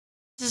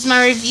This is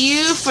my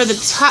review for the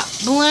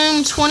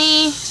TOPBLOOM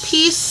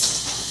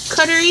 20-piece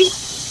cutlery.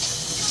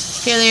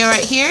 Here they are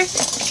right here.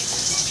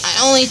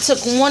 I only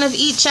took one of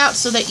each out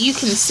so that you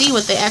can see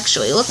what they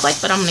actually look like,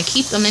 but I'm going to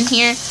keep them in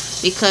here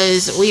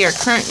because we are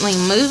currently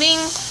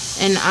moving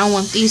and I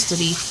want these to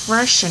be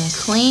fresh and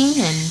clean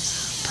and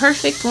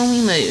perfect when we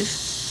move.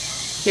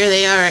 Here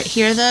they are right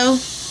here though.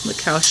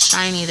 Look how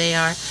shiny they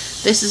are.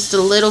 This is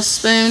the little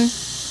spoon.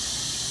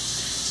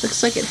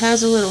 Looks like it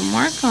has a little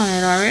mark on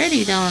it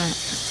already, don't it?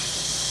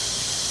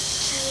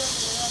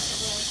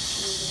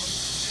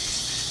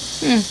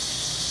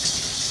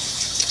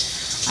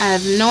 I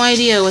have no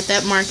idea what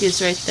that mark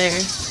is right there.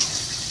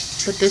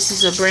 But this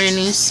is a brand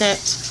new set.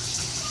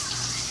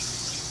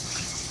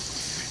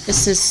 It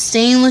says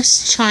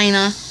stainless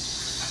china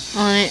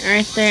on it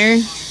right there.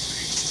 And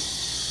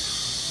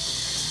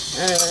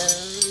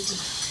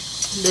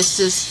this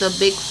is the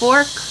big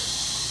fork.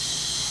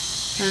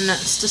 And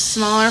that's the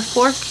smaller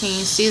fork. Can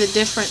you see the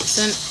difference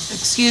in,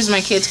 excuse my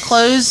kids'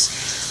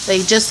 clothes? They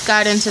just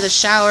got into the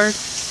shower.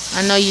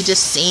 I know you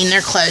just seen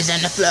their clothes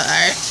on the floor.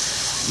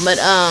 But,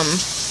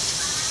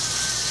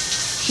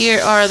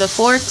 here are the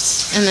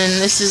forks. And then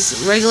this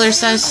is regular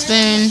size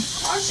spoon.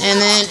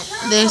 And then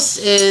this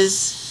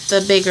is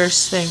the bigger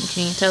spoon.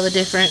 Can you tell the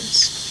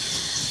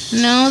difference?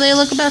 No, they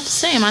look about the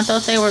same. I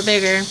thought they were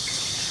bigger.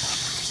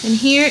 And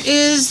here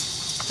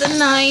is the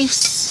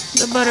knives.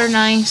 The butter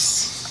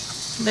knives.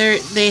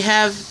 They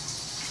have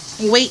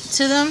weight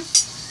to them.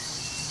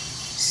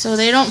 So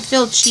they don't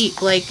feel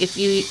cheap like if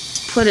you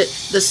put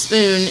the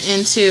spoon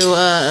into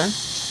a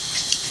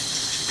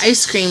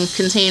ice cream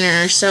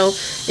container, so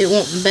it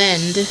won't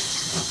bend.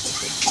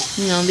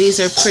 You know, these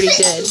are pretty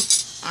good.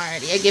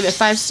 Alrighty, I give it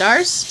 5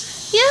 stars.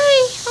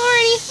 Yay!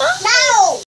 Alrighty.